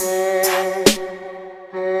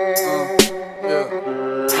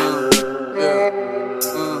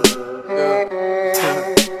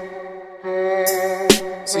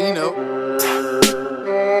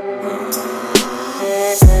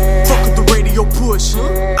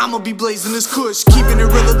I'ma be blazing this kush, keeping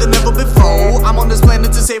it realer than ever before. I'm on this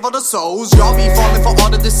planet to save all the souls. Y'all be falling for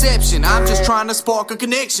all the deception. I'm just trying to spark a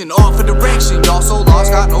connection, offer direction. Y'all so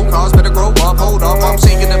lost, got no cars, better grow up. Hold up, I'm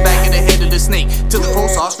shaking the back of the head of the snake till the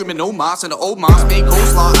posts are screaming no mas, and the old moms make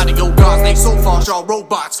coleslaw out of your gods. They so far, y'all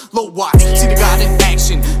robots, low watts. See the God in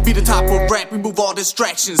action, be the top of rap, remove all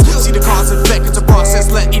distractions. See the cause and effect, it's a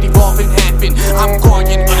process, let it evolve and happen. I'm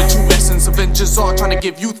guardian of the true essence. Avengers are trying to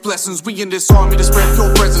give youth lessons. We in this army to spread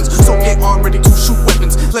pure presence, so get armed, ready to shoot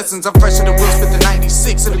weapons. Lessons, I'm fresh in the wheels with the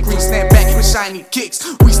 96 and the green snap back with shiny kicks.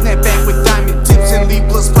 We snap back with diamond tips and leave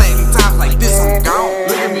blood splatting. Times like this, I'm gone.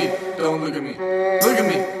 Look at me, don't look at me. Look at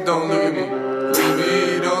me, don't look at me. Look at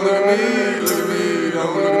me, don't look at me. Look at me,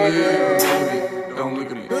 don't look at me. Don't look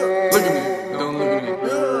at me. Look at me, don't look at me.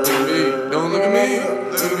 Look at me, don't look at me.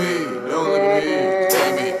 Look at me, don't look at me. Look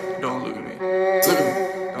at me, don't look at me. Look at me,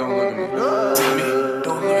 don't look at me. Look at me,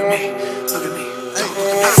 don't look at me. Look at me.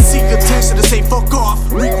 I seek attention to say fuck off.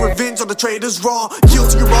 Wreak revenge on the traitors raw.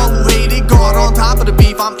 Guilty of all who hated God. On top of the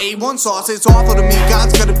beef, I'm A1 sauce. It's awful to me,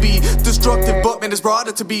 God's gotta be destructive, but man, it's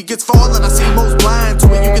broader to be. Gets fallen, I see most blind to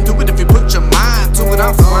it. You can do it if you put your mind to it.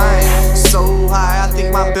 I'm flying so high, I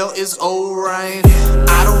think my belt is alright.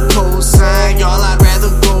 I don't co-sign, y'all, I'd rather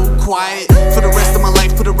go quiet for the rest of my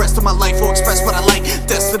life, for the rest of my life, or express what I like.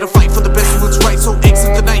 Destined to fight for the best of what's right, so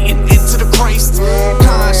exit the night and enter the Christ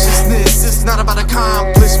consciousness.